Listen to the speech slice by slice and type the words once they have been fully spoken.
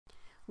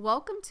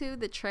Welcome to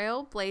the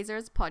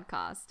Trailblazers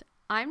podcast.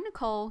 I'm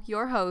Nicole,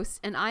 your host,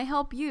 and I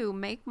help you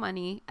make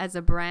money as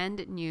a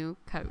brand new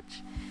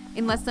coach.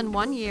 In less than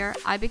 1 year,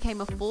 I became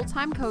a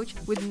full-time coach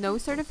with no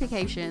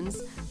certifications,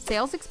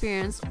 sales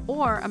experience,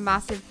 or a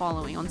massive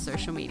following on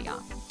social media.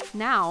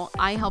 Now,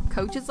 I help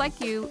coaches like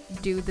you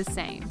do the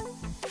same.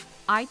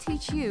 I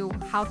teach you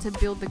how to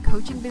build the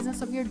coaching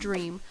business of your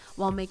dream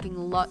while making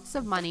lots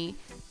of money,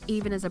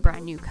 even as a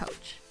brand new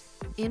coach.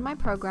 In my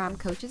program,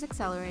 Coaches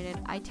Accelerated,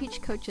 I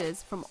teach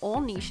coaches from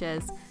all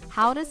niches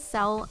how to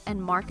sell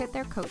and market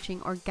their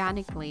coaching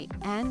organically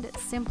and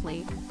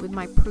simply with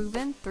my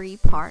proven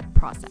 3-part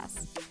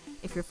process.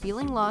 If you're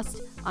feeling lost,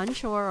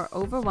 unsure, or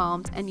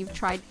overwhelmed, and you've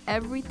tried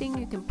everything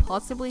you can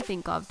possibly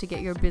think of to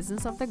get your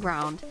business off the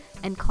ground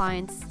and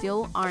clients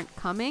still aren't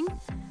coming,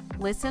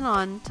 listen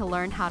on to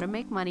learn how to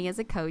make money as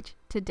a coach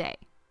today.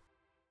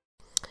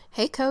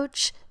 Hey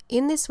coach,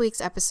 in this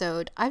week's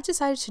episode, I've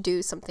decided to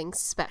do something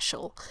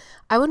special.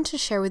 I wanted to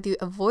share with you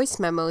a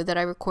voice memo that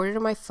I recorded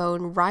on my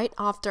phone right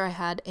after I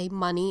had a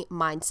money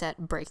mindset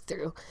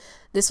breakthrough.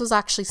 This was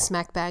actually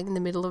smack bang in the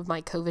middle of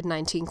my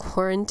COVID-19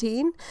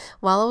 quarantine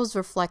while I was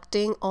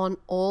reflecting on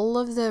all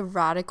of the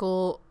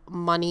radical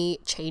money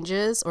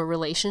changes or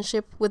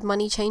relationship with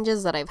money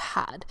changes that I've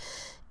had.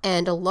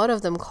 And a lot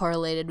of them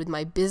correlated with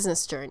my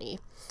business journey.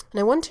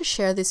 And I want to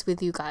share this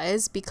with you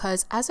guys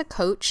because as a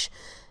coach,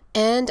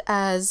 and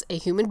as a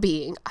human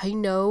being, I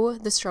know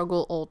the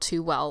struggle all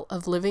too well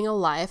of living a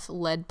life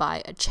led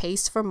by a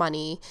chase for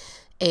money,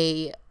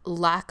 a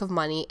lack of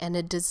money, and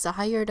a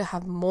desire to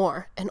have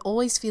more, and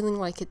always feeling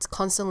like it's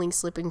constantly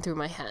slipping through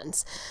my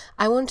hands.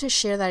 I want to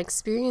share that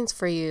experience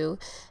for you,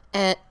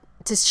 and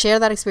to share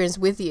that experience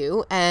with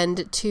you,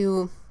 and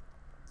to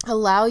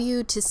allow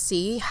you to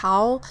see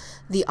how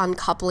the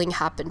uncoupling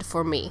happened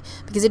for me,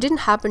 because it didn't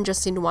happen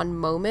just in one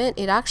moment.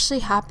 It actually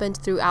happened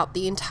throughout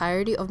the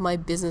entirety of my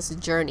business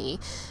journey.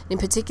 In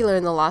particular,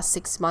 in the last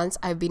 6 months,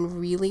 I've been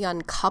really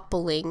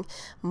uncoupling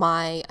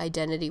my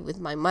identity with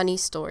my money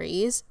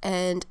stories,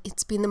 and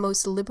it's been the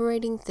most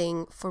liberating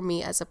thing for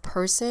me as a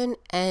person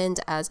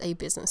and as a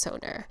business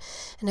owner.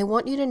 And I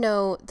want you to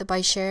know that by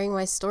sharing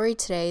my story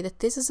today, that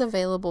this is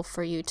available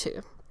for you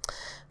too.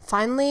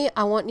 Finally,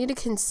 I want you to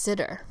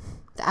consider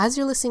as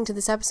you're listening to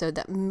this episode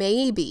that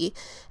maybe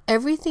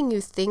everything you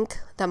think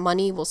that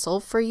money will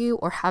solve for you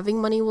or having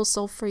money will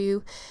solve for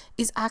you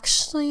is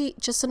actually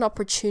just an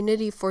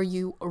opportunity for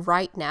you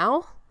right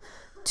now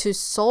to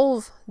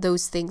solve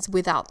those things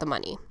without the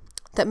money.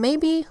 That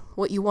maybe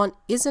what you want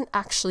isn't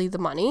actually the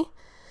money.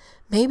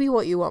 Maybe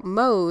what you want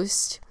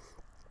most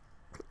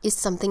is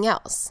something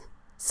else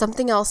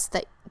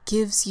that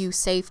gives you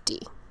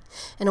safety.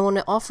 And I want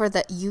to offer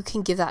that you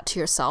can give that to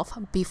yourself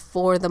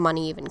before the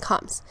money even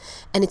comes.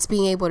 And it's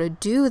being able to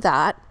do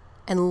that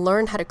and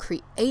learn how to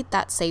create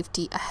that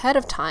safety ahead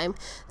of time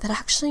that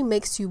actually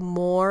makes you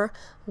more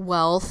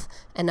wealth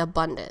and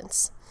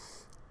abundance.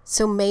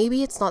 So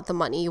maybe it's not the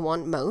money you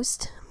want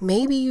most.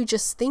 Maybe you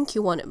just think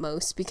you want it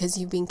most because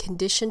you've been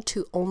conditioned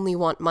to only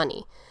want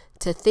money,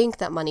 to think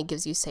that money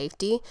gives you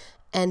safety.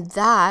 And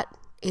that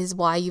is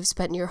why you've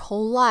spent your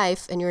whole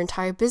life and your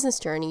entire business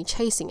journey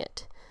chasing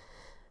it.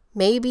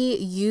 Maybe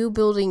you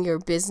building your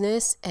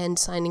business and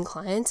signing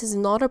clients is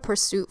not a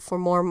pursuit for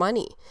more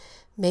money.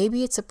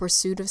 Maybe it's a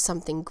pursuit of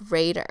something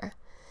greater.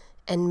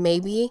 And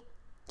maybe,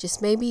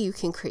 just maybe, you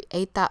can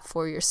create that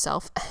for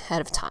yourself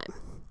ahead of time.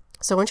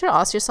 So I want you to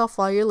ask yourself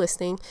while you're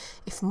listening,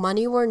 if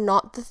money were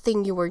not the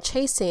thing you were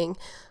chasing,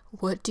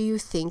 what do you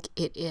think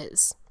it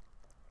is?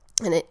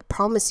 And I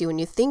promise you, when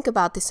you think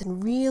about this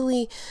and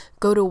really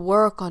go to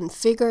work on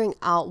figuring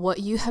out what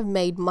you have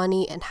made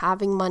money and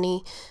having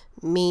money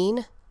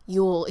mean,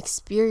 you will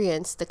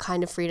experience the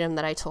kind of freedom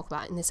that I talk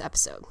about in this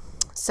episode.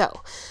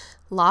 So,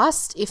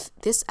 if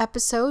this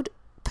episode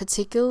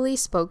particularly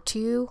spoke to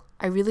you,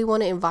 I really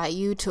want to invite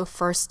you to a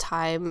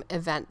first-time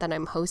event that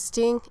I'm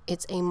hosting.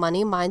 It's a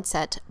Money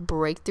Mindset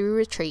Breakthrough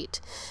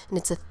Retreat, and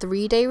it's a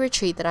 3-day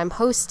retreat that I'm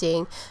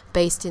hosting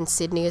based in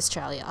Sydney,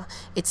 Australia.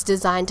 It's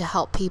designed to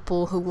help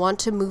people who want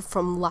to move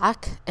from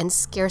lack and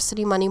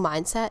scarcity money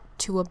mindset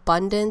to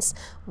abundance,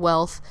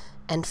 wealth,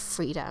 and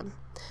freedom.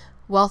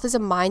 Wealth is a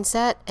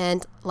mindset,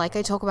 and like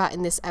I talk about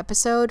in this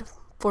episode,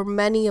 for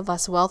many of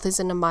us, wealth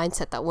isn't a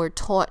mindset that we're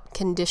taught,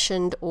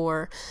 conditioned,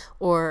 or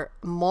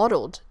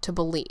modeled to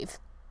believe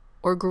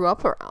or grew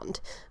up around.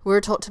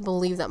 We're taught to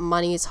believe that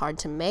money is hard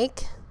to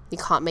make, you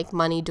can't make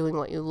money doing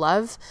what you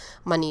love,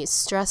 money is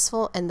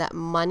stressful, and that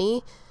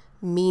money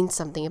means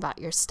something about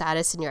your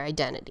status and your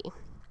identity.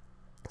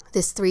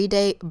 This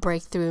 3-day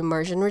breakthrough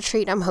immersion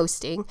retreat I'm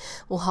hosting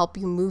will help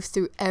you move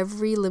through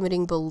every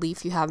limiting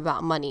belief you have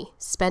about money,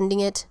 spending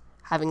it,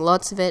 having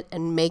lots of it,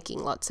 and making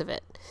lots of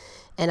it.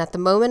 And at the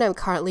moment, I'm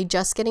currently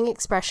just getting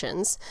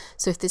expressions.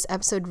 So if this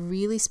episode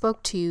really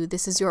spoke to you,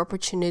 this is your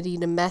opportunity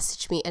to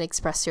message me and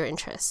express your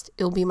interest.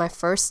 It'll be my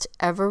first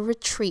ever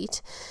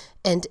retreat,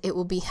 and it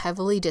will be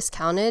heavily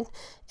discounted,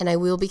 and I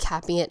will be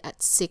capping it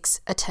at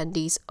 6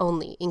 attendees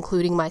only,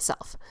 including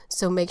myself.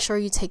 So make sure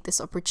you take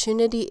this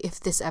opportunity if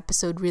this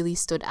episode really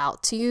stood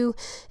out to you,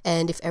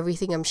 and if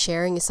everything I'm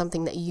sharing is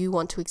something that you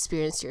want to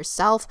experience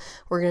yourself.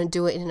 We're going to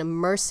do it in an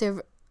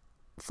immersive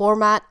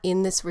format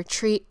in this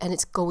retreat, and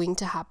it's going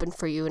to happen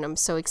for you, and I'm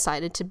so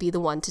excited to be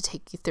the one to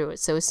take you through it.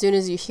 So as soon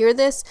as you hear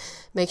this,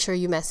 make sure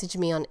you message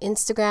me on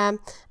Instagram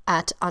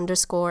at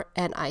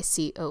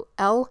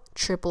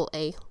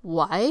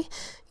 _NICOL_AAY.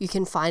 You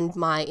can find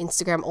my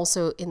Instagram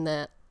also in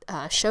the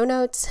show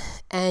notes,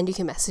 and you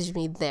can message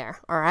me there.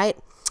 All right,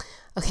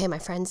 okay, my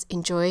friends,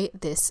 enjoy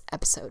this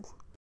episode.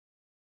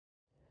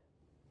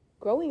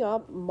 Growing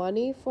up,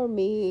 money for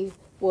me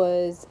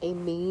was a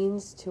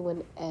means to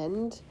an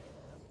end.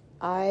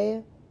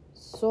 I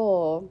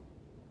saw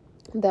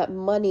that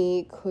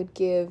money could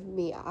give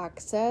me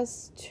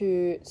access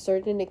to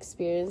certain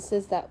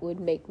experiences that would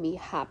make me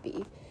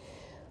happy.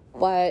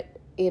 But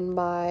in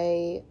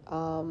my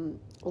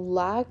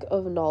lack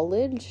of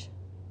knowledge,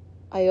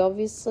 I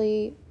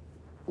obviously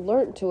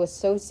learned to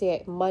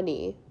associate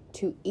money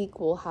to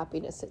equal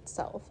happiness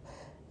itself.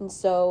 And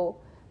so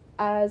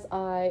as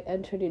I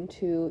entered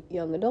into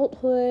young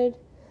adulthood,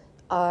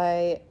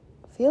 I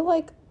feel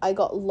like I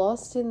got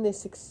lost in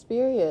this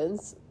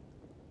experience,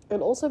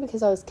 and also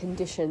because I was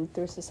conditioned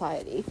through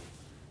society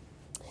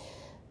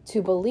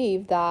to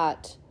believe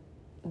that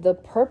the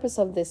purpose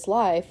of this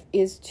life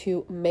is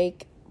to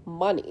make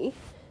money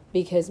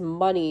because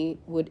money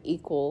would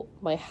equal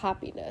my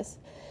happiness.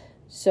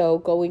 So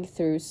going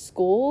through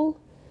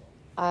school,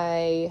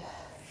 I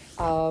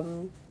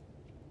was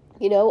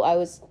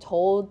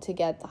told to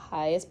get the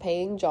highest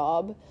paying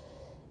job,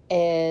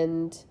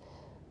 and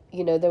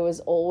there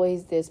was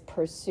always this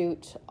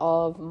pursuit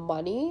of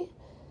money.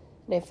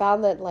 And I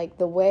found that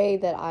the way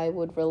that I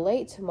would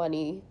relate to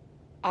money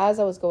as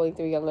I was going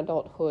through young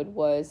adulthood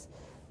was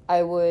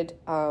I would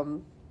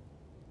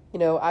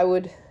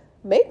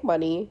make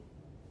money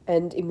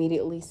and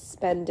immediately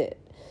spend it.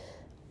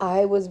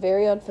 I was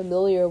very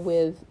unfamiliar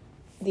with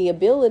the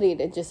ability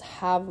to just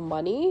have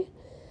money.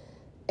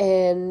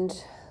 And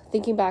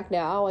thinking back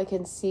now, I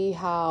can see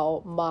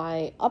how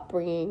my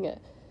upbringing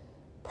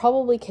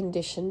probably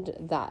conditioned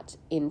that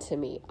into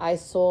me. I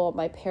saw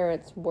my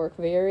parents work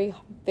very,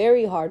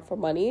 very hard for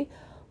money,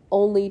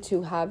 only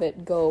to have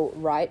it go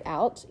right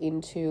out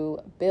into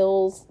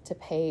bills, to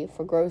pay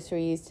for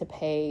groceries, to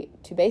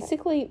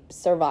basically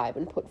survive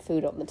and put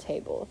food on the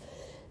table.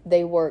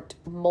 They worked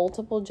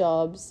multiple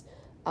jobs,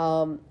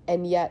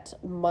 and yet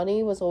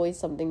money was always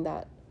something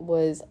that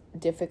was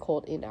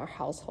difficult in our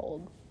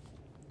household.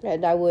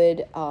 And I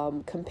would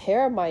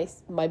compare my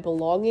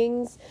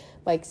belongings,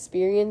 my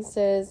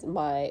experiences,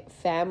 my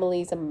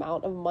family's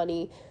amount of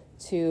money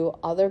to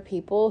other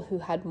people who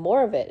had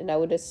more of it. And I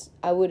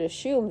would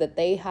assume that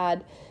they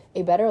had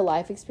a better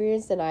life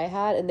experience than I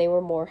had, and they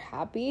were more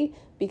happy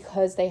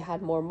because they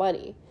had more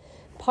money.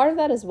 Part of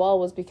that as well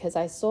was because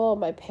I saw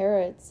my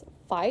parents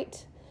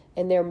fight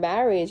and their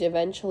marriage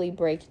eventually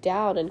break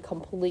down and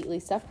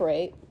completely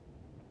separate.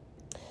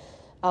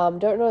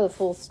 Don't know the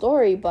full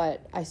story,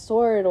 but I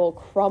saw it all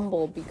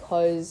crumble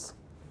because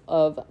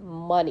of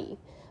money.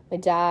 My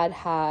dad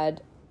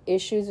had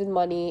issues with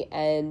money,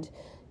 and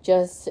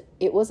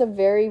it was a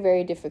very,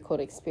 very difficult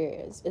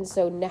experience. And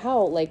so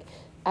now,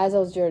 as I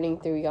was journeying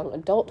through young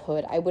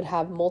adulthood, I would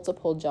have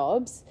multiple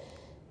jobs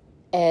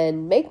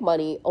and make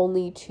money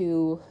only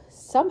to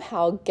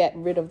somehow get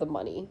rid of the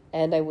money,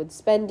 and I would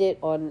spend it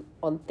on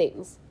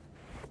things.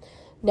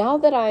 Now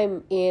that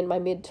I'm in my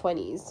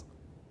mid-20s,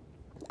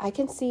 I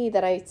can see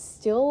that I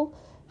still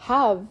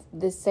have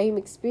the same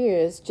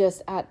experience,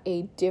 just at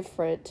a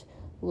different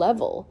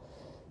level.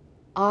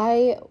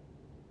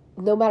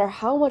 No matter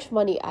how much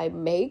money I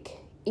make,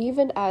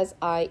 even as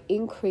I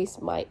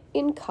increase my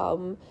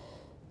income,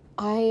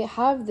 I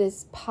have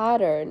this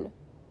pattern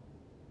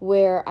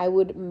where I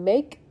would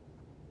make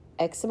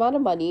X amount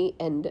of money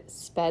and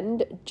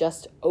spend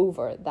just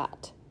over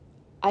that.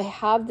 I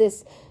have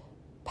this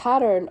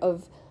pattern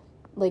of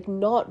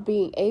not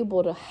being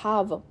able to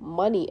have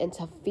money and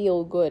to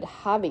feel good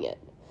having it.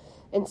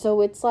 And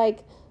so it's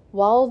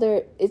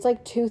it's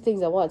two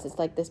things at once. It's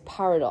this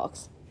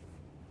paradox.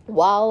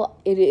 While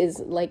it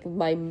is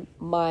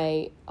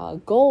my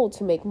goal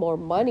to make more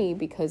money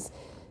because,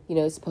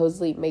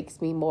 supposedly it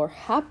makes me more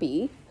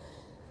happy,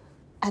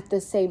 at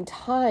the same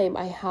time,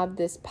 I have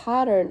this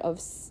pattern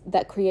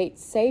that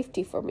creates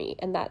safety for me.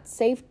 And that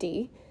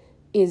safety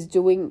is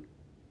doing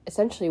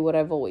essentially what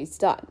I've always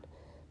done,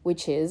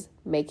 which is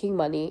making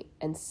money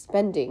and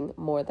spending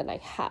more than I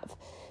have.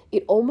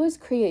 It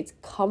almost creates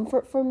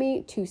comfort for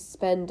me to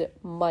spend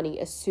money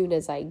as soon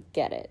as I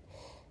get it.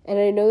 And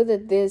I know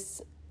that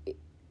this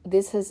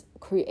has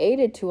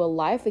created to a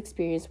life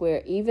experience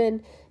where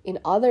even in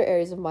other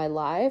areas of my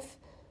life,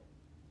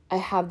 I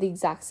have the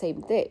exact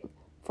same thing.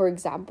 For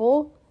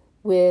example,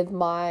 with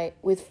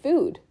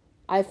food,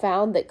 I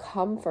found that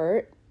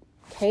comfort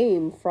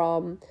came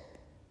from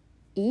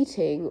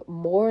eating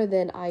more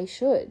than I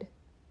should,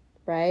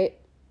 right?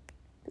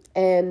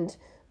 And,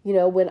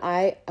 when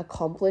I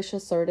accomplish a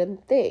certain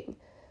thing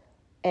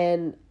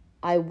and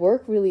I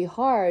work really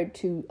hard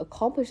to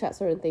accomplish that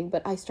certain thing,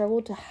 but I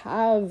struggle to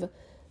have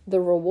the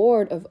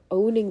reward of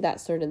owning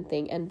that certain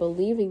thing and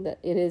believing that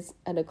it is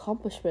an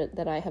accomplishment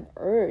that I have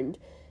earned,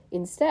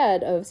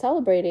 instead of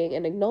celebrating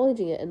and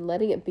acknowledging it and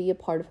letting it be a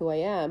part of who I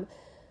am,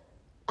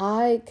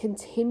 I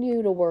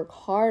continue to work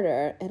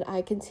harder and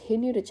I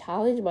continue to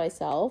challenge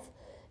myself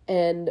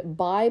and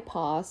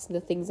bypass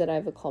the things that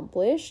I've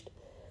accomplished.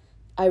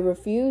 I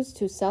refuse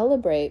to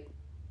celebrate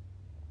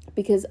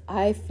because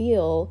I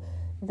feel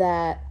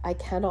that I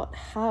cannot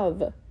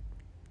have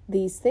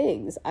these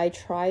things. I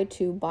try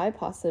to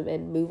bypass them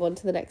and move on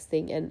to the next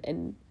thing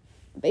and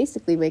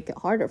basically make it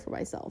harder for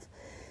myself.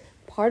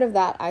 Part of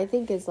that, I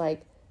think, is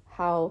like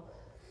how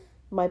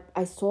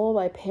I saw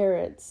my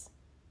parents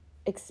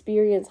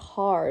experience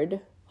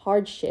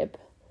hardship,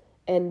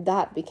 and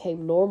that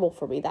became normal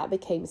for me. That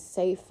became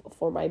safe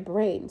for my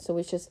brain. So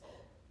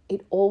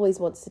it always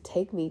wants to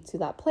take me to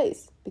that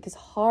place, because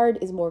hard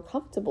is more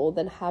comfortable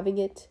than having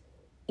it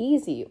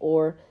easy,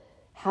 or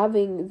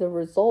having the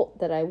result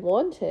that I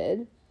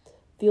wanted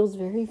feels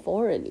very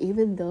foreign,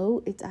 even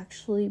though it's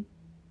actually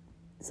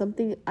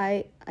something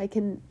I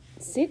can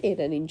sit in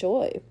and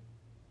enjoy.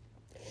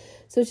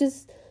 So it's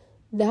just,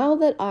 now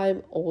that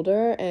I'm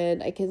older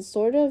and I can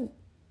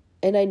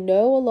and I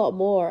know a lot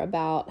more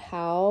about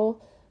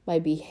how my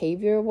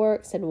behavior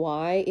works and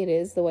why it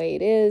is the way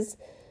it is,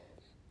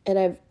 and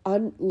I've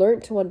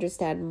learned to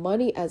understand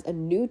money as a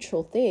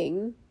neutral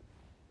thing,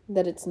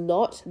 that it's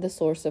not the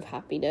source of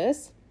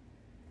happiness,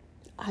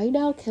 I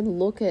now can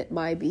look at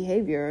my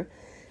behavior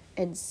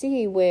and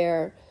see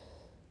where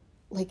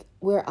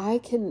I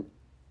can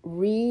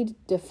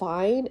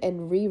redefine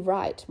and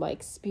rewrite my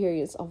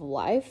experience of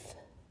life,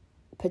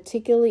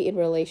 particularly in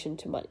relation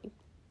to money.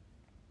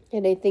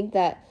 And I think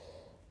that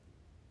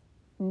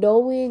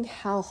knowing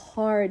how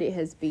hard it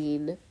has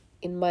been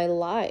in my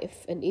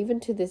life, and even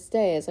to this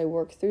day as I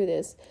work through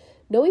this,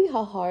 knowing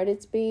how hard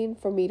it's been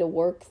for me to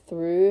work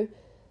through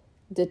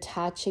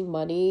detaching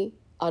money,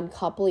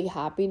 uncoupling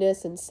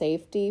happiness and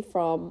safety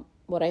from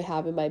what I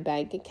have in my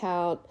bank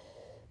account,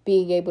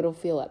 being able to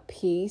feel at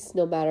peace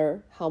no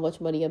matter how much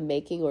money I'm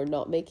making or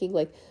not making,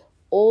 like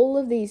all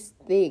of these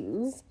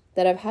things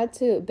that I've had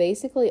to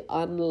basically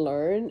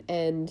unlearn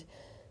and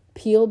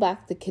peel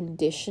back the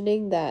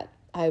conditioning that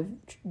I've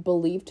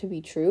believed to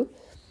be true.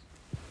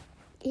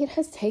 It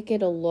has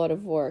taken a lot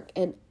of work,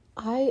 and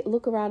I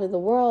look around in the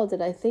world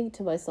and I think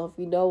to myself,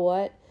 you know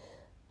what?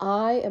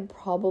 I am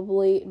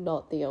probably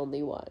not the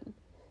only one.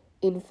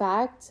 In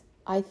fact,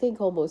 I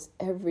think almost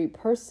every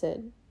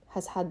person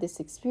has had this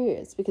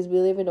experience, because we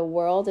live in a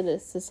world and a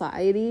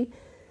society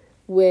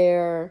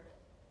where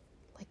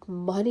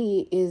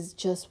money is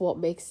just what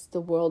makes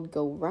the world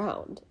go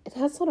round. And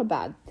that's not a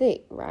bad thing,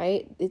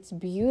 right? It's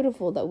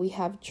beautiful that we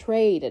have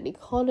trade and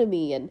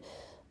economy and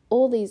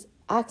all these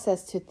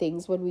access to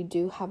things when we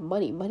do have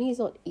money. Money is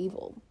not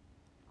evil.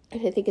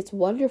 And I think it's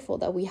wonderful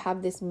that we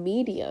have this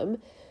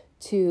medium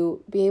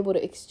to be able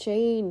to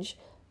exchange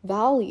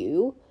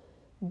value,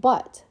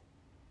 but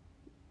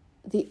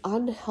the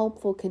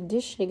unhelpful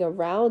conditioning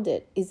around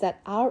it is that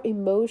our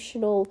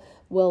emotional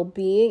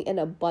well-being and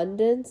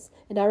abundance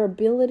and our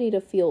ability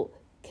to feel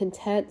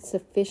content,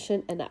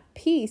 sufficient, and at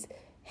peace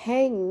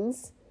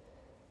hangs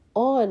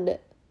on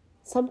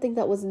something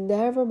that was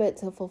never meant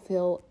to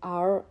fulfill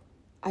our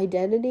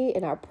identity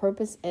and our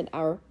purpose and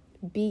our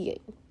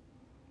being.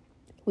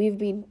 We've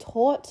been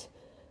taught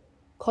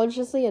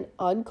consciously and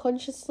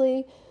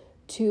unconsciously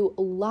to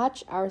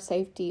latch our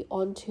safety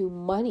onto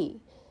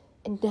money.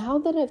 And now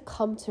that I've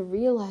come to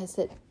realize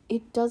that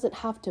it doesn't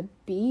have to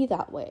be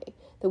that way,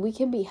 that we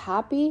can be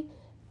happy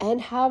and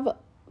have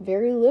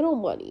very little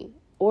money,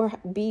 or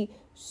be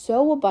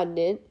so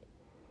abundant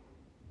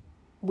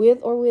with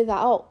or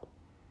without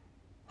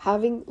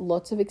having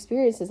lots of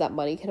experiences that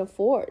money can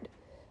afford.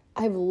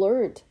 I've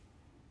learned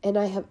and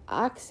I have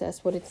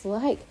accessed what it's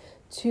like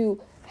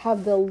to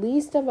have the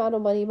least amount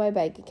of money in my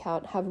bank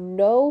account, have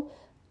no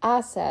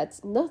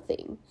assets,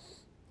 nothing,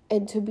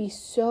 and to be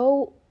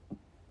so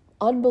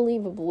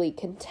unbelievably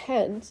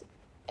content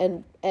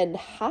and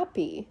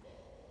happy.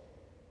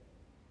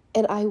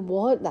 And I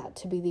want that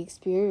to be the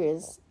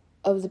experience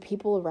of the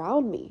people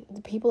around me,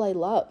 the people I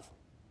love,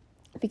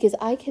 because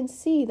I can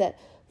see that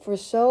for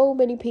so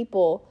many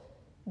people,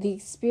 the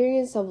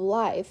experience of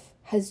life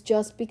has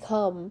just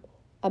become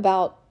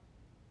about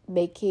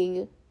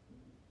making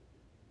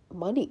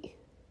money,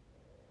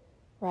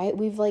 right?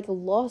 We've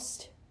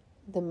lost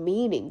the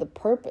meaning, the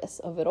purpose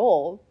of it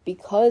all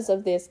because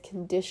of this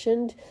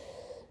conditioned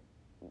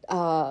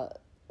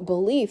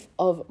belief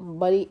of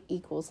money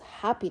equals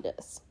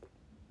happiness.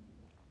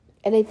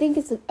 And I think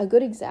it's a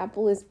good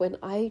example is when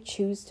I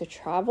choose to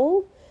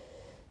travel.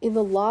 In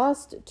the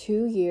last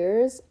 2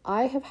 years,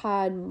 I have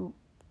had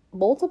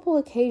multiple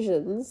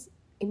occasions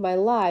in my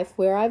life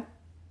where I've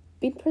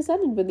been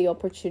presented with the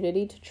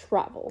opportunity to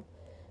travel.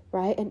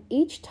 right? And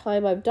each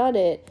time I've done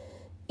it,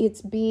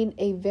 it's been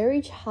a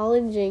very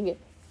challenging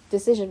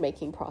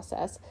decision-making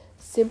process,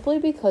 simply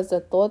because the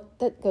thought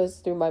that goes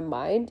through my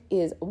mind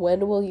is,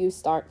 when will you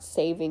start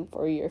saving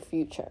for your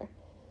future?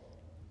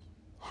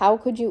 How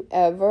could you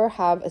ever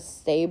have a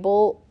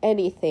stable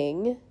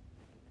anything,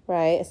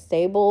 right? A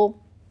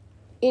stable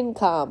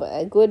income,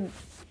 a good,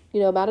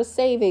 amount of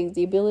savings,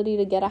 the ability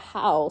to get a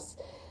house,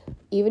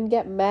 even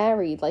get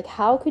married. Like,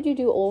 how could you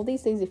do all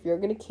these things if you're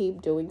going to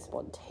keep doing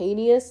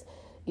spontaneous,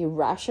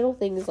 irrational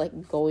things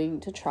like going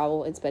to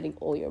travel and spending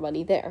all your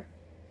money there?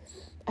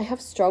 I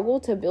have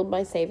struggled to build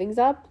my savings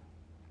up.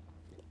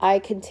 I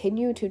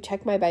continue to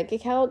check my bank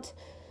account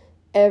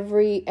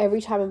every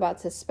time I'm about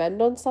to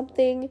spend on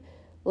something.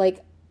 Like,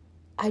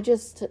 I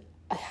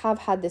have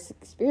had this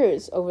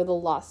experience over the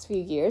last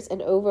few years,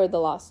 and over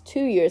the last 2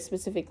 years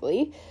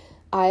specifically,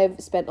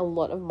 I've spent a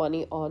lot of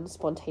money on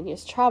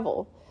spontaneous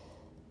travel.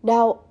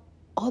 Now,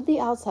 on the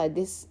outside,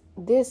 this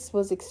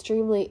was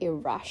extremely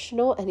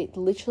irrational, and it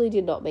literally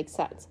did not make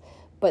sense.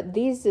 But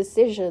these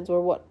decisions were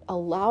what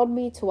allowed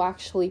me to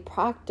actually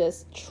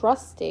practice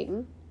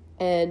trusting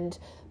and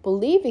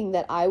believing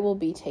that I will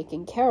be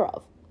taken care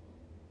of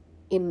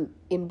in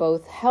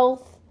both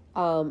health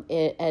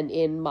and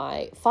in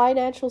my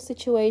financial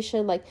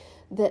situation, like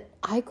that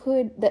I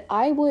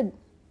would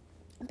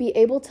be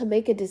able to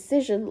make a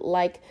decision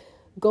like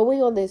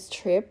going on this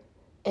trip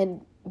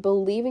and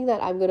believing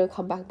that I'm going to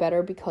come back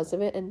better because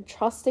of it, and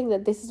trusting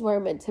that this is where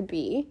I'm meant to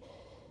be,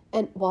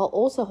 and while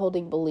also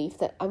holding belief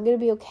that I'm going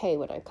to be okay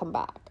when I come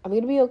back. I'm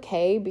going to be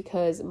okay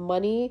because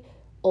money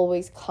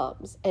always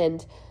comes,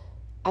 and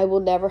I will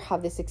never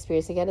have this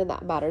experience again, and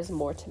that matters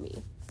more to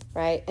me,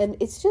 right? And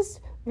it's just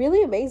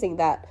really amazing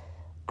that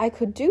I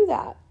could do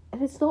that.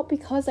 And it's not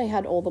because I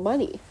had all the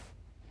money.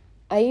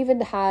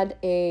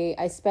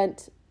 I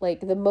spent like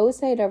the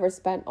most I had ever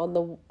spent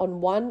on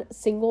one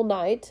single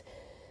night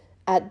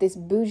at this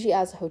bougie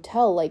ass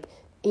hotel, like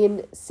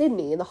in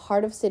Sydney, in the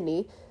heart of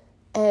Sydney.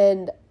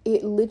 And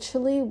it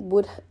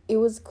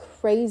was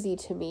crazy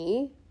to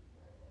me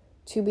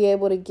to be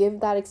able to give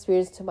that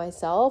experience to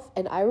myself.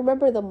 And I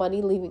remember the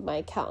money leaving my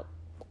account.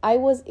 I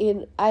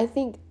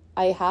think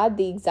I had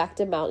the exact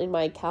amount in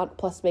my account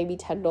plus maybe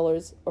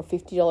 $10 or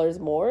 $50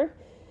 more.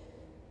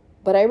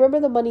 But I remember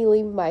the money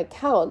leaving my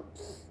account,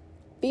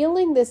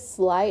 feeling this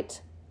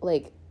slight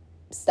like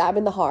stab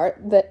in the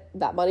heart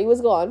that money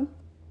was gone,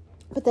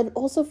 but then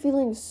also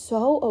feeling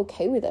so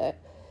okay with it,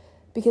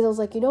 because I was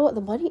like, you know what,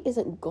 the money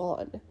isn't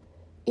gone.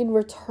 In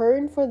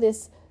return for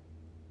this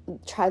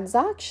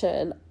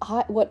transaction,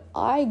 what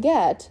I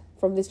get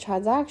from this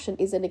transaction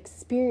is an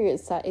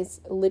experience that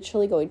is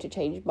literally going to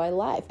change my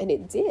life. And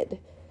it did.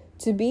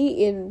 To be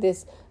in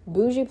this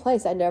bougie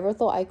place I never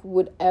thought I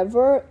would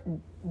ever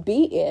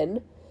be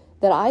in,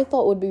 that I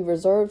thought would be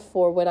reserved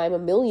for when I'm a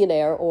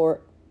millionaire,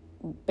 or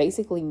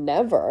basically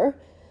never,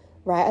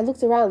 right? I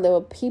looked around, there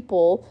were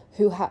people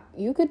who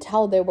you could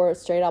tell they were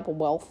straight up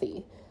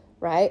wealthy,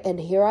 right? And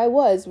here I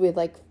was with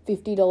like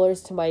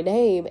 $50 to my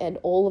name and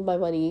all of my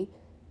money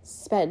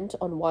spent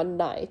on one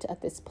night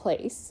at this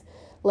place.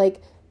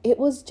 Like, it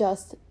was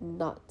just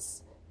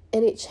nuts.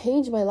 And it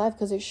changed my life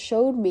because it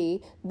showed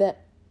me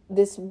that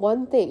this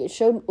one thing, it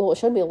showed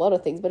me a lot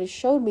of things, but it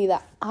showed me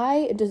that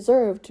I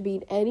deserve to be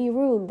in any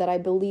room that I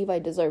believe I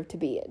deserve to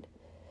be in.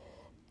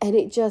 And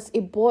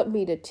it brought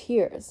me to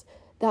tears.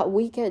 That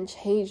weekend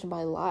changed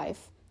my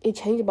life. It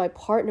changed my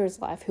partner's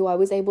life, who I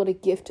was able to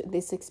gift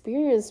this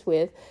experience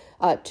with,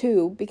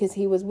 too, because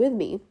he was with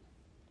me.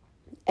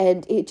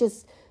 And it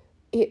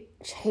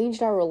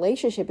changed our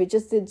relationship. It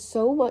just did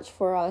so much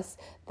for us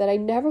that I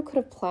never could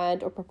have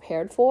planned or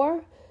prepared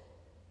for,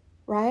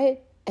 right?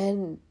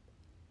 And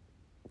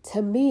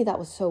to me, that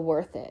was so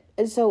worth it.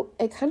 And so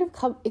it kind of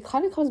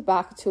comes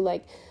back to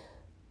like,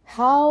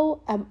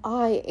 how am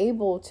I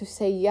able to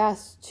say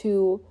yes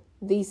to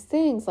these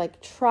things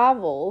like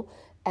travel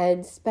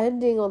and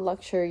spending on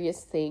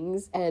luxurious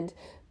things, and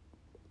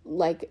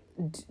like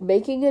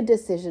making a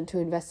decision to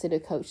invest in a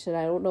coach that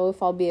I don't know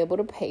if I'll be able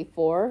to pay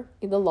for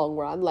in the long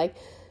run, like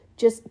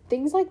just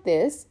things like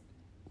this.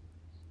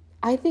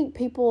 I think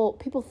people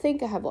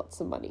think I have lots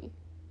of money,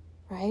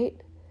 right?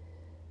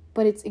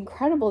 But it's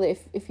incredible that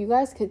if you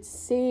guys could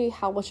see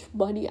how much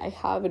money I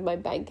have in my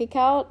bank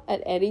account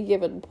at any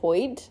given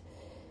point,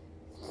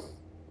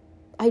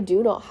 I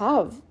do not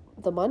have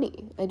the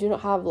money. I do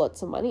not have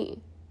lots of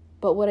money.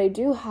 But what I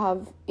do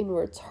have in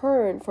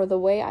return for the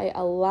way I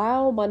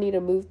allow money to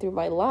move through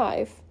my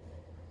life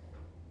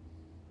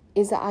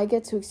is that I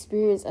get to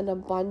experience an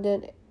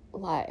abundant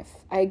life.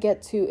 I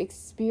get to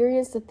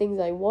experience the things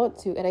I want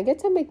to, and I get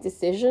to make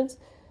decisions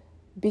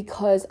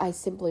because I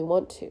simply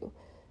want to,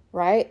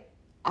 right?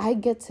 I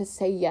get to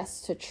say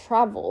yes to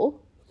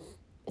travel.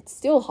 It's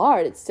still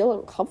hard. It's still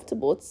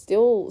uncomfortable. It's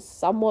still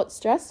somewhat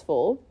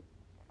stressful,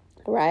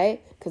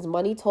 right? Because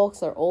money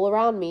talks are all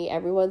around me.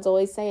 Everyone's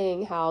always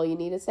saying how you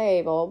need to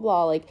save, blah, blah,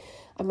 blah. Like,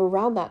 I'm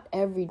around that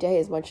every day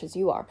as much as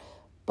you are.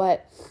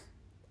 But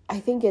I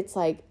think it's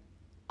like,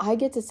 I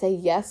get to say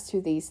yes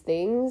to these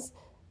things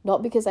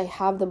Not because I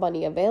have the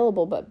money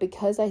available, but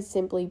because I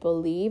simply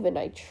believe and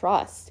I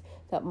trust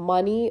that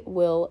money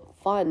will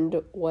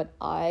fund what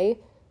I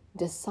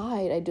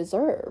decide I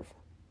deserve,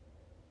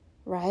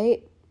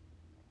 right?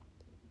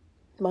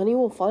 Money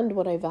will fund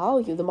what I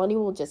value. The money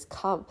will just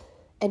come,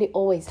 and it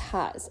always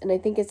has. And I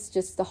think it's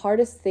just the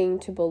hardest thing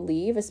to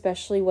believe,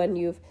 especially when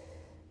you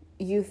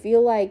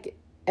feel like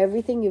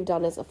everything you've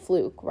done is a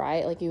fluke,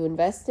 right? Like you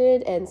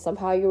invested and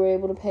somehow you were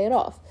able to pay it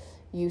off.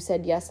 You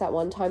said yes at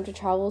one time to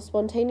travel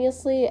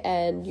spontaneously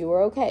and you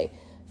were okay.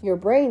 Your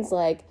brain's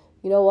like,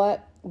 you know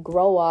what?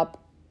 Grow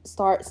up,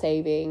 start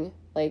saving.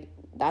 Like,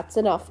 that's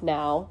enough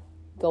now.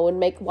 Go and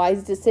make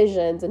wise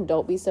decisions and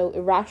don't be so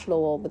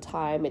irrational all the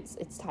time.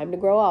 It's time to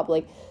grow up.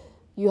 Like,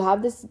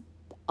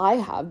 I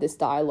have this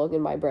dialogue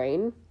in my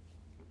brain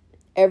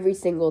every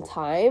single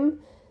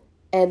time.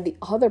 And the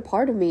other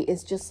part of me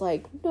is just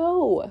like,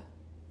 no,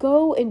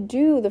 go and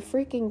do the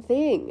freaking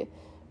thing,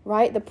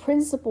 right? The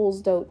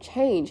principles don't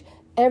change.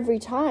 Every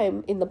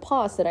time in the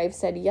past that I've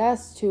said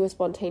yes to a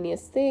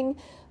spontaneous thing,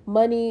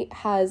 money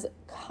has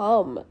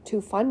come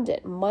to fund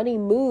it. Money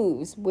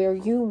moves where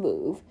you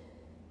move,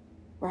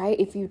 right?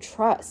 If you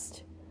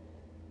trust.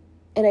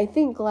 And I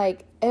think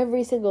like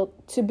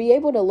to be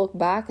able to look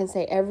back and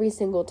say every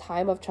single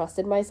time I've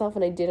trusted myself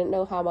and I didn't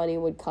know how money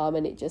would come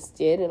and it just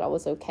did and I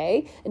was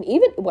okay. And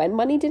even when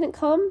money didn't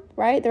come,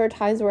 right? There are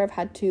times where I've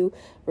had to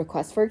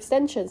request for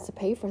extensions to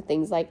pay for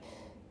things. Like,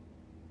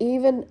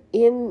 even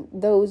in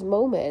those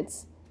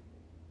moments,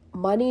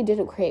 money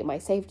didn't create my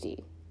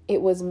safety.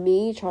 It was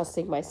me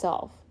trusting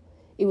myself.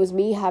 It was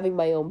me having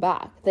my own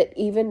back. That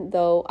even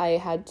though I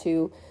had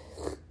to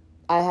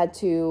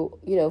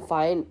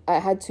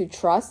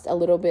trust a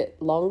little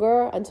bit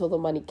longer until the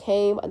money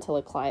came, until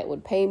a client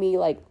would pay me.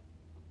 Like,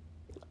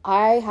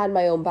 I had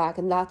my own back,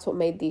 and that's what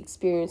made the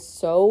experience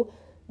so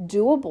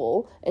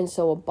doable and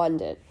so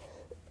abundant.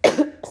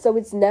 So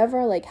it's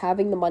never like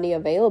having the money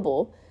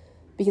available,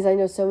 because I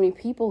know so many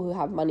people who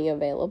have money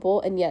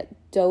available and yet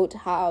don't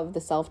have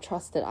the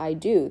self-trust that I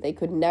do. They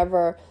could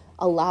never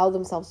allow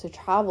themselves to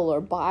travel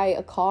or buy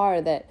a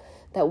car that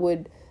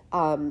would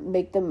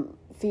make them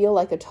feel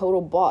like a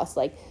total boss.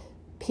 Like,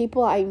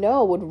 people I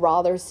know would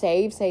rather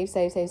save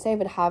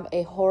and have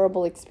a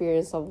horrible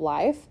experience of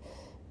life,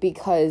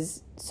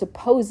 because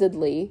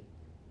supposedly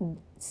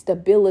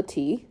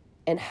stability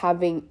and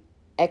having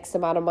X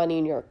amount of money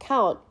in your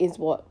account is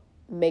what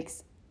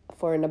makes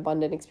for an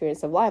abundant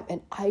experience of life.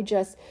 And I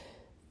just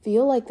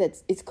feel like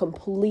it's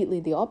completely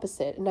the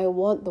opposite. And I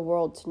want the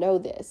world to know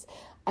this.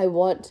 I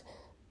want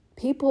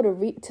people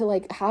to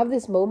like have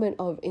this moment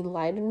of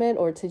enlightenment,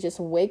 or to just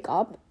wake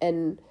up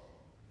and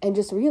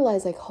just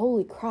realize, like,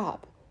 holy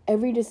crap,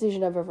 every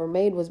decision I've ever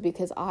made was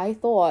because I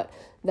thought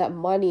that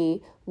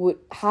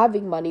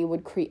having money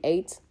would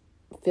create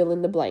fill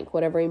in the blank,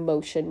 whatever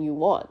emotion you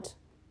want,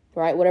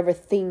 right? Whatever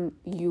thing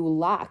you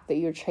lack that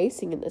you're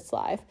chasing in this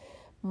life,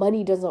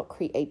 money does not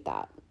create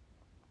that.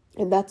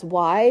 And that's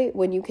why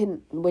when you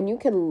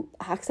can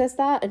access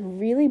that and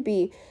really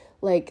be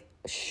like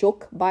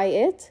shook by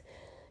it,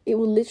 it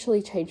will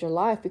literally change your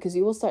life, because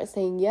you will start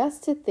saying yes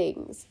to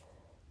things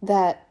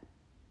that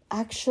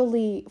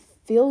actually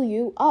fill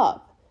you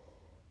up,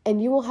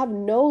 and you will have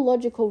no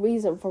logical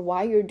reason for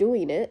why you're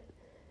doing it.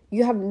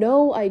 You have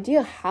no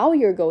idea how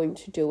you're going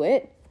to do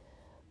it,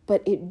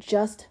 but it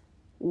just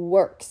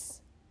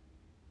works.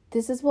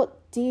 This is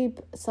what deep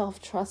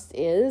self-trust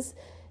is,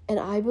 and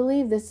I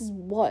believe this is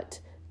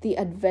what the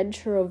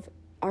adventure of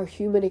our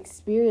human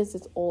experience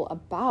is all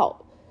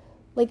about.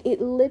 Like, it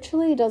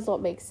literally does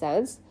not make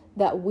sense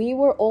that we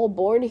were all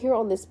born here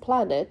on this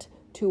planet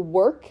to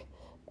work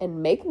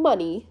and make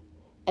money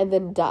and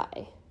then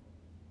die,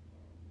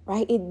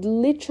 right? It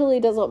literally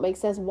does not make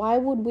sense. Why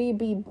would we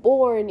be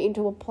born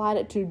into a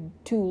planet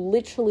to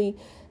literally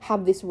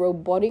have this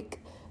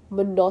robotic,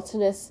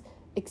 monotonous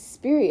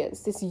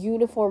experience, this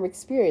uniform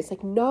experience?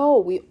 Like, no,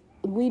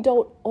 we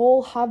don't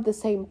all have the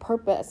same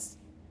purpose.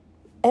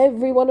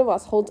 Every one of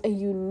us holds a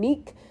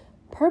unique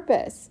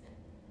purpose.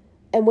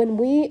 And when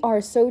we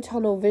are so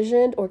tunnel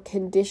visioned or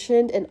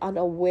conditioned and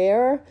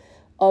unaware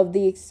of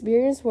the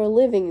experience we're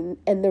living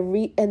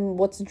and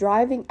what's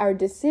driving our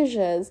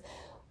decisions,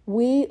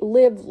 we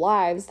live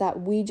lives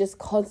that we just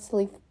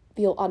constantly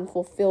feel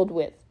unfulfilled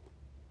with.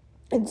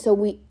 And so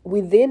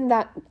within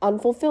that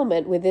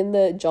unfulfillment, within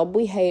the job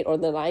we hate, or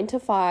the 9 to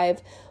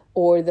 5,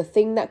 or the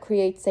thing that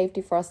creates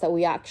safety for us that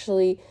we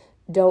actually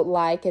don't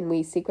like and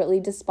we secretly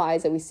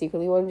despise, that we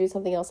secretly want to do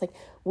something else, like,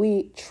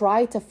 we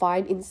try to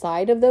find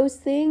inside of those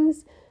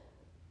things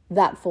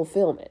that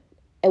fulfillment,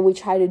 and we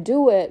try to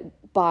do it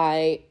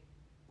by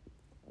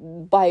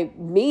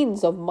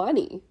means of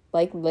money.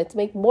 Like, let's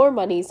make more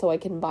money so I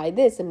can buy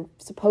this and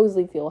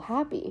supposedly feel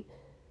happy.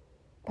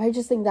 But I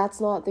just think that's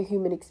not the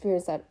human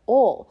experience at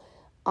all.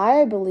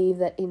 I believe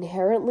that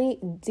inherently,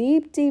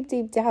 deep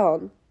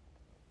down,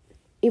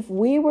 if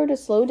we were to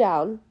slow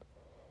down,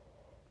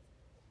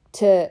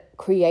 to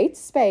create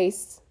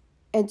space,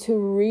 and to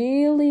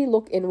really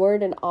look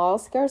inward and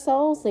ask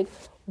ourselves, like,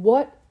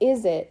 what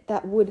is it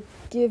that would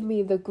give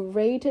me the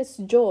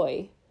greatest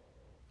joy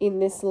in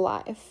this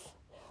life?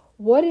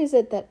 What is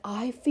it that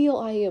I feel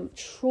I am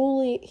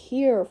truly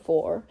here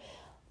for?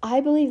 I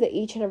believe that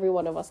each and every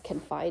one of us can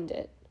find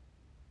it.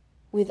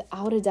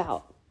 Without a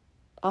doubt.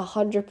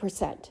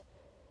 100%.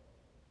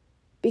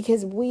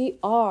 Because we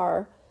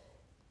are,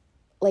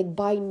 like,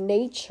 by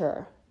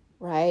nature,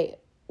 right?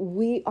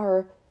 We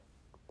are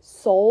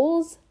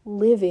souls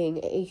living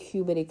a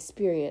human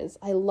experience.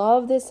 I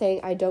love this saying.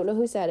 I don't know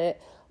who said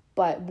it,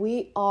 but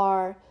we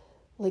are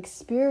like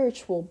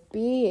spiritual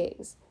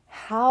beings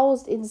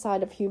housed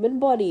inside of human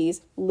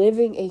bodies,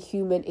 living a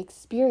human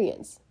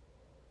experience.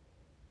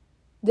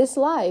 This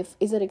life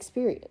is an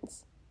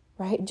experience,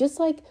 right? Just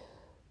like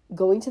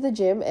going to the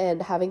gym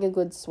and having a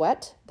good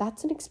sweat,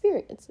 that's an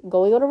experience.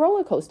 Going on a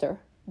roller coaster,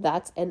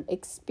 that's an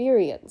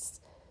experience,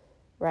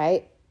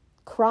 right?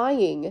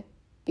 Crying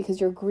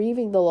because you're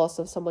grieving the loss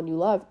of someone you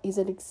love is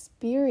an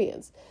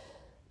experience.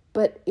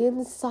 But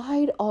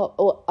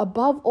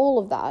above all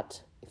of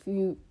that, if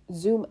you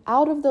zoom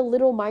out of the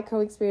little micro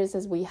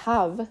experiences we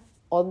have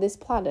on this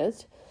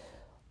planet,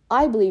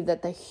 I believe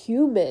that the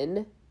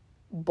human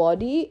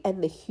body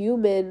and the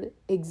human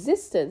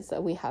existence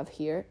that we have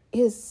here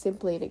is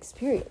simply an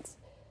experience.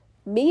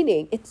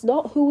 Meaning, it's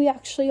not who we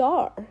actually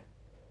are.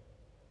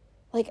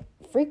 Like,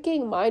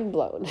 freaking mind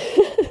blown.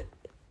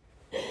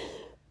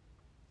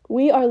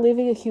 We are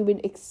living a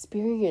human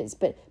experience,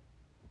 but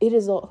it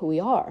is not who we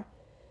are.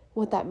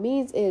 What that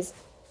means is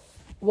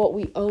what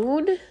we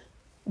own,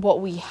 what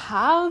we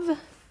have,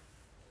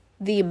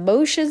 the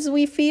emotions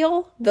we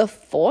feel, the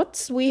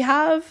thoughts we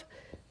have,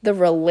 the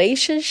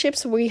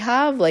relationships we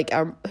have, like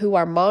who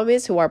our mom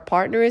is, who our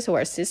partner is, who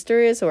our sister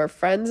is, who our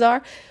friends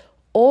are.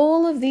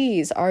 All of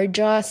these are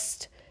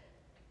just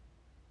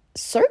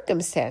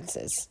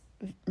circumstances,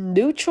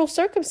 neutral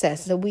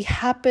circumstances that we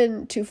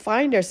happen to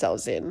find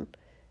ourselves in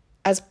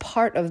as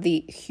part of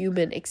the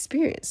human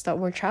experience that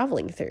we're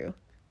traveling through.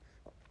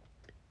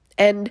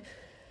 And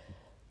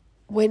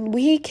when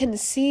we can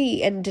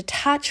see and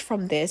detach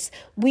from this,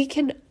 we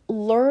can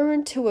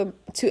learn to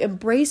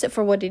embrace it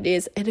for what it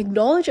is and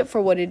acknowledge it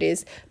for what it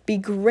is, be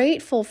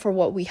grateful for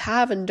what we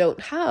have and don't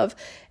have,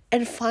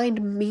 and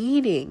find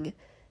meaning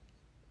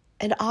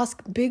and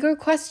ask bigger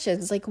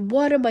questions like,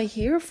 what am I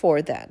here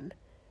for then?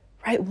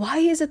 Right? Why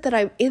is it that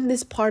I'm in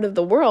this part of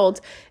the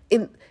world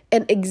and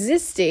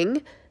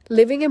existing,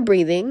 living and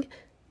breathing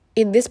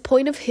in this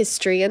point of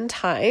history and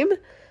time,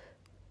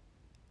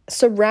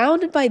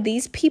 surrounded by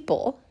these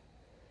people,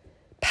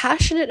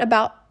 passionate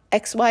about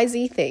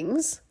XYZ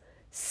things,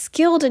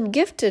 skilled and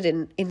gifted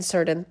in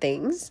certain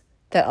things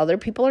that other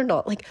people are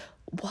not? Like,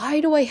 why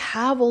do I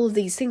have all of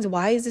these things?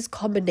 Why is this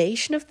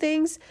combination of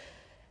things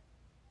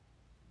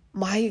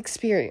my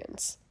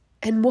experience?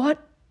 And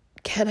what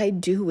can I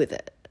do with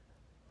it?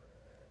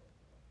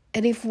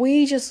 And if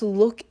we just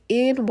look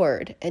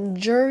inward and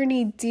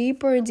journey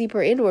deeper and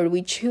deeper inward,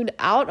 we tune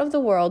out of the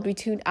world, we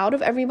tune out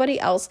of everybody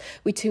else,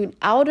 we tune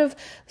out of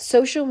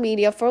social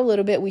media for a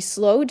little bit, we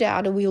slow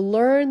down and we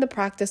learn the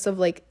practice of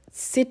like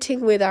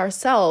sitting with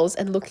ourselves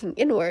and looking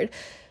inward,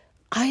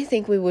 I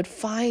think we would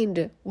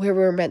find where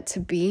we're meant to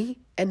be,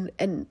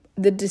 and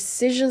the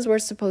decisions we're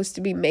supposed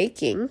to be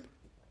making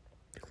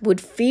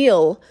would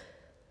feel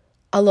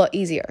a lot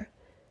easier.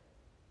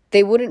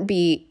 They wouldn't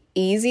be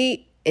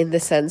easy in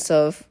the sense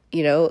of,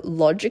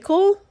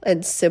 logical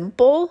and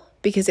simple,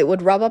 because it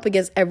would rub up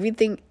against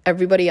everything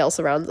everybody else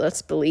around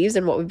us believes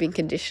and what we've been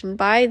conditioned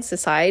by in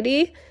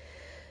society.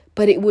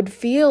 But it would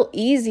feel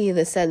easy in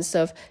the sense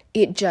of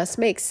it just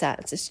makes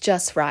sense. It's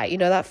just right.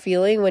 That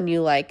feeling when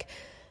you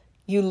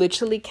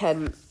literally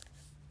can,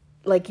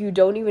 you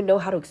don't even know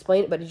how to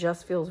explain it, but it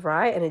just feels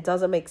right. And it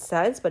doesn't make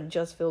sense, but it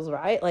just feels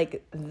right.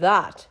 Like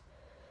that.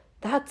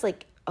 That's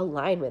like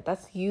alignment.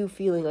 That's you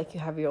feeling like you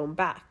have your own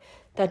back.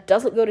 That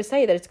doesn't go to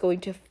say that it's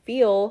going to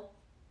feel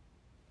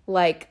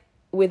like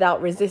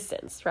without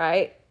resistance,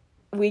 right?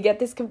 We get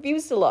this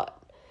confused a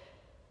lot.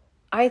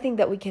 I think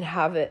that we can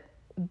have it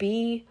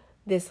be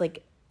this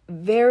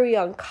very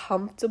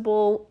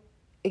uncomfortable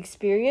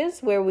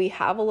experience where we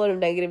have a lot of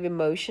negative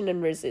emotion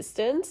and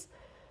resistance,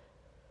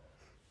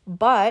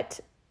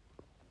 but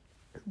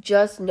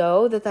just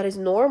know that is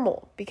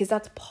normal, because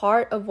that's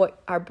part of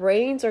what our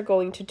brains are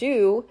going to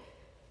do,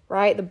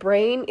 right? The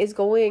brain is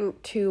going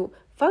to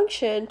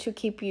function to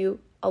keep you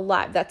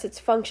alive. That's its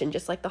function.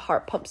 Just like the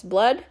heart pumps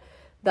blood,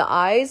 the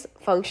eyes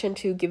function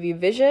to give you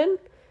vision,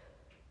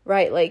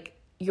 right? Like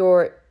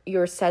your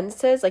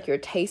senses, like your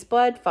taste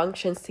bud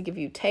functions to give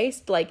you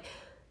taste. Like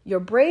your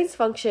brain's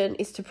function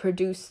is to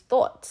produce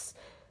thoughts,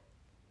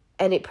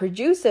 and it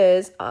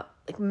produces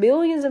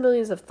millions and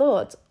millions of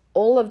thoughts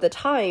all of the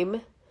time,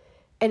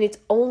 and its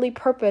only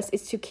purpose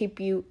is to keep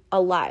you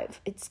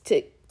alive. It's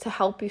to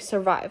help you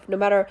survive. No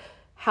matter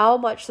how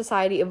much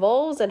society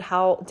evolves and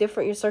how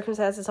different your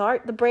circumstances are,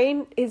 the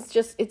brain is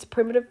just, its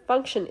primitive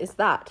function is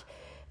that.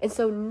 And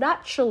so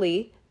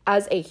naturally,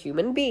 as a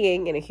human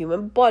being in a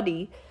human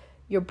body,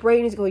 your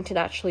brain is going to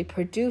naturally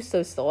produce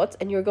those thoughts,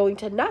 and you're going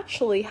to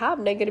naturally have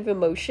negative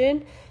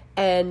emotion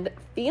and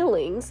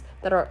feelings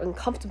that are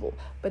uncomfortable.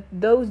 But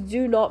those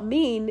do not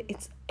mean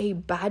it's a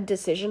bad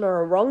decision or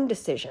a wrong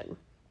decision.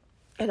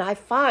 And I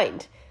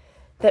find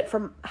that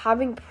from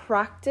having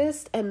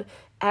practiced and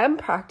am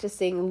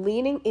practicing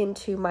leaning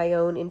into my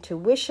own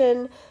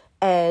intuition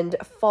and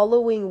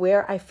following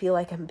where I feel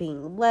like I'm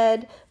being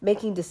led,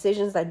 making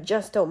decisions that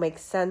just don't make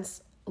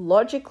sense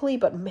logically,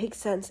 but make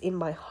sense in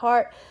my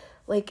heart.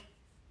 Like,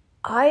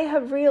 I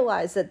have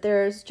realized that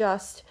there's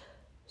just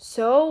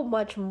so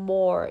much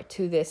more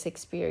to this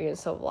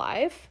experience of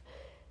life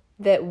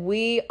that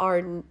we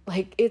are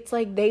like, it's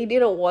like they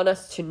didn't want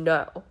us to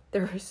know.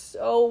 There's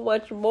so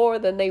much more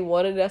than they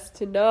wanted us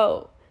to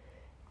know.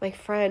 My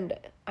friend,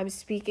 I'm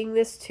speaking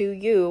this to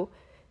you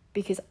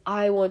because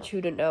I want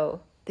you to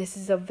know this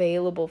is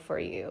available for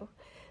you.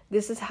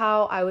 This is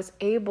how I was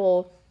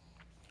able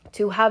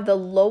to have the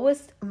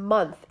lowest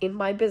month in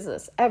my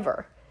business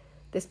ever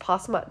this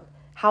past month.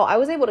 How I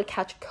was able to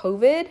catch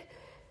COVID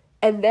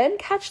and then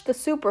catch the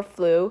super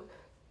flu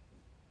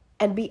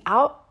and be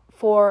out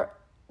for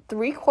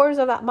 3/4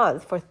 of that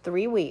month for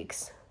 3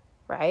 weeks,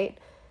 right?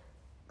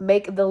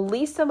 Make the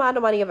least amount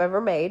of money I've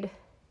ever made,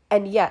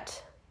 and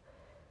yet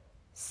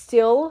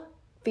still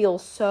feel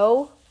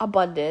so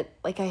abundant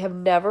like I have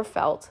never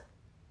felt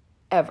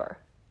ever,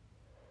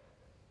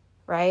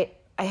 right?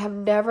 I have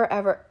never,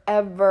 ever,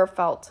 ever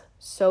felt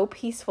so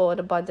peaceful and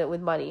abundant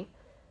with money.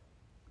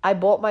 I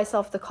bought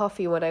myself the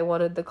coffee when I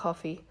wanted the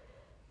coffee.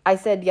 I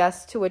said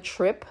yes to a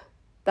trip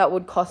that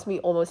would cost me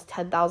almost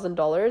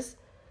 $10,000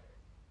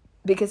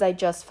 because I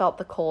just felt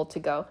the call to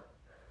go.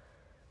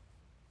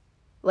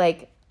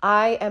 Like,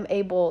 I am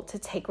able to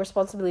take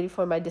responsibility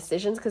for my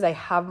decisions because I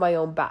have my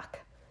own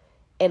back.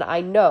 And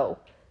I know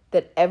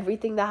that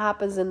everything that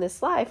happens in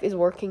this life is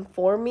working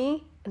for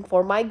me and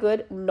for my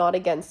good, not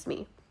against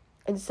me.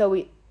 And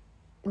so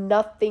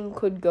nothing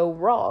could go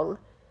wrong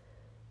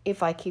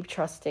if I keep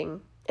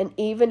trusting. And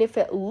even if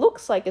it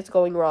looks like it's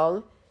going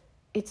wrong,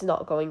 it's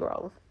not going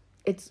wrong.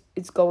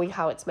 It's going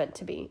how it's meant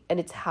to be, and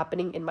it's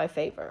happening in my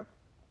favor.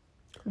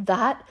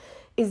 That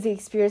is the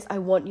experience I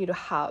want you to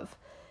have.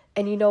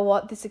 And you know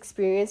what? This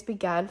experience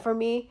began for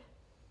me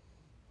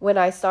when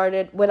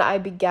I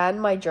began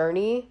my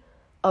journey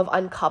of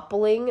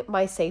uncoupling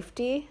my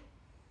safety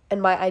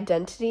and my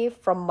identity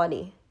from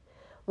money.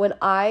 When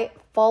I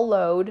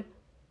followed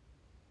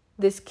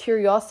this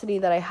curiosity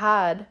that I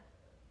had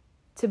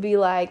to be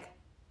like,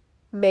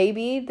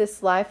 maybe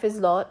this life is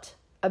not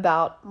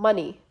about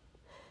money.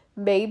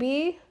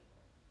 Maybe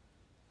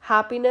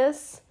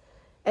happiness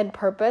and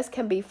purpose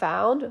can be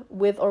found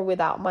with or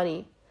without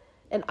money.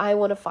 And I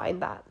want to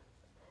find that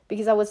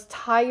because I was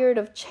tired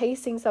of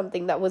chasing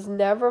something that was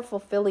never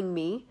fulfilling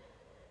me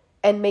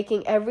and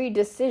making every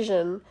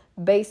decision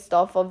based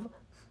off of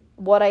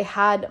what I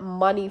had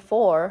money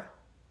for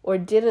or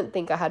didn't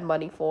think I had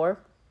money for.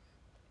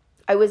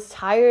 I was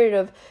tired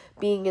of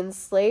being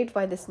enslaved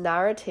by this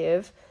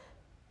narrative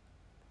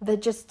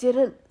that just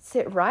didn't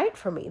sit right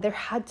for me. There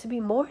had to be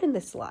more in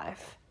this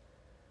life.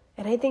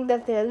 And I think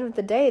that at the end of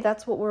the day,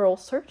 that's what we're all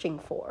searching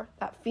for.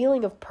 That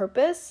feeling of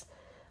purpose,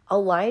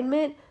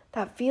 alignment,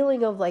 that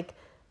feeling of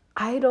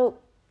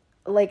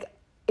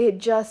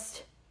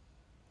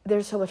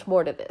there's so much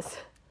more to this,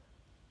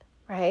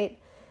 right?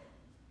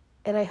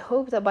 And I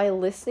hope that by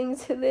listening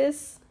to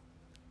this,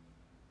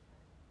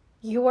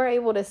 you are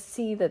able to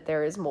see that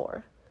there is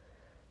more.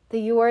 That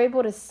you are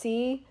able to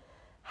see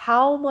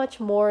how much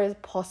more is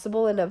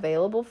possible and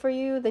available for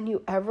you than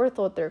you ever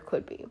thought there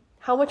could be.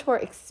 How much more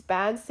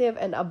expansive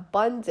and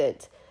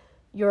abundant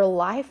your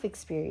life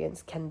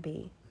experience can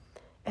be.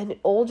 And it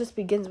all just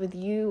begins with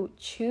you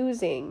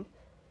choosing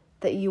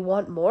that you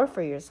want more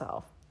for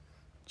yourself.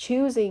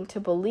 Choosing to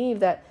believe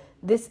that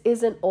this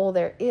isn't all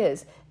there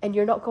is, and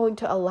you're not going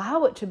to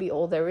allow it to be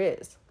all there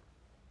is.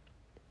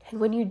 And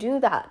when you do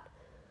that,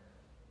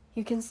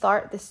 you can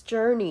start this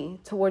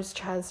journey towards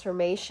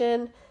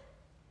transformation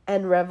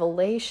and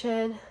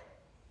revelation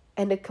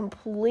and a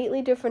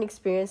completely different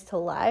experience to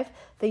life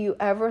than you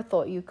ever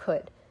thought you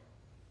could,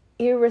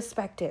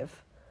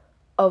 irrespective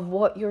of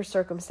what your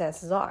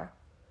circumstances are.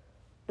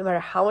 No matter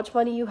how much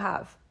money you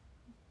have,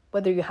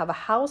 whether you have a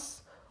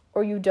house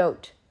or you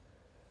don't,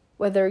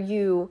 whether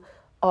you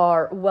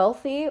are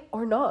wealthy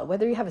or not,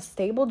 whether you have a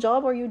stable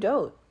job or you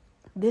don't,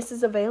 this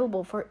is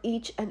available for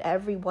each and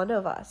every one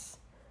of us.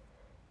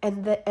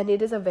 And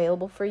it is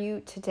available for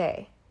you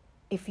today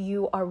if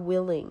you are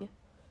willing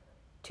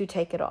to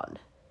take it on.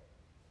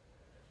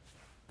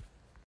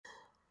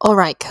 All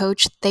right,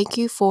 Coach, thank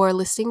you for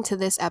listening to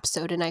this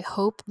episode, and I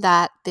hope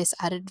that this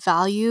added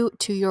value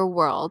to your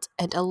world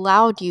and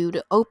allowed you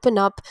to open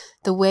up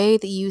the way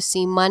that you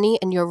see money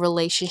and your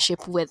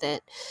relationship with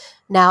it.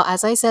 Now,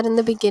 as I said in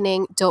the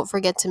beginning, don't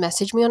forget to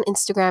message me on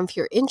Instagram if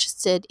you're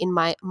interested in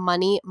my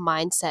Money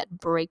Mindset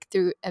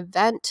Breakthrough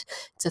event.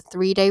 It's a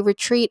 3-day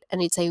retreat,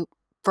 and it's a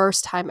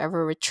first time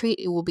ever retreat.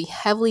 It will be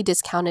heavily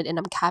discounted, and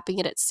I'm capping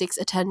it at 6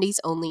 attendees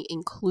only,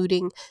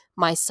 including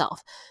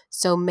myself.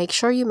 So make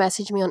sure you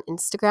message me on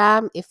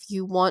Instagram if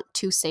you want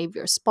to save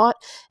your spot,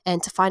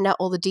 and to find out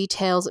all the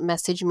details,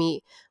 message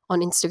me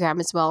on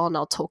Instagram as well, and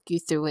I'll talk you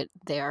through it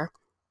there.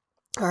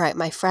 All right,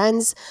 my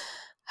friends,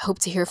 I hope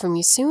to hear from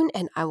you soon,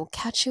 and I will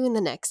catch you in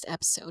the next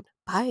episode.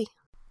 Bye.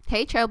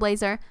 Hey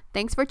Trailblazer,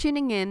 thanks for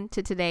tuning in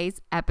to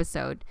today's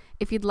episode.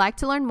 If you'd like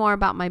to learn more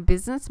about my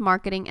business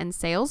marketing and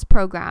sales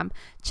program,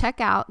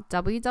 check out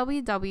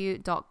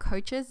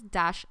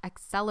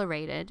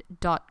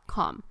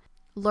www.coaches-accelerated.com.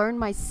 Learn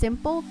my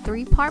simple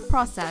 3-part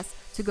process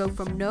to go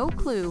from no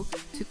clue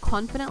to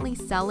confidently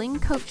selling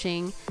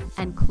coaching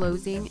and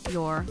closing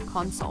your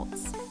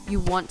consults. You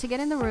want to get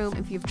in the room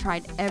if you've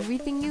tried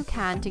everything you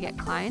can to get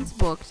clients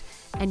booked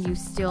and you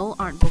still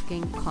aren't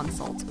booking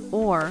consults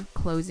or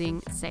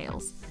closing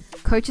sales.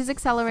 Coaches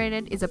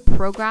Accelerated is a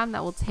program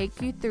that will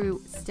take you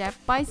through step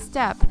by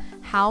step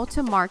how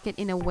to market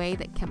in a way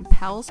that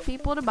compels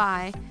people to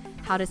buy,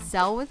 how to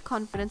sell with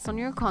confidence on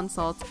your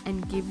consults,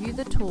 and give you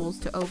the tools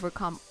to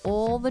overcome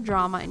all the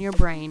drama in your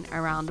brain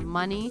around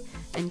money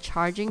and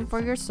charging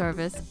for your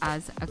service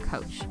as a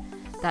coach.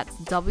 That's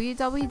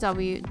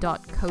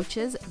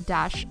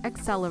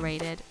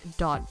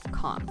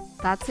www.coaches-accelerated.com.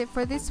 That's it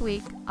for this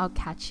week. I'll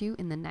catch you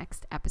in the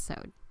next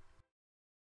episode.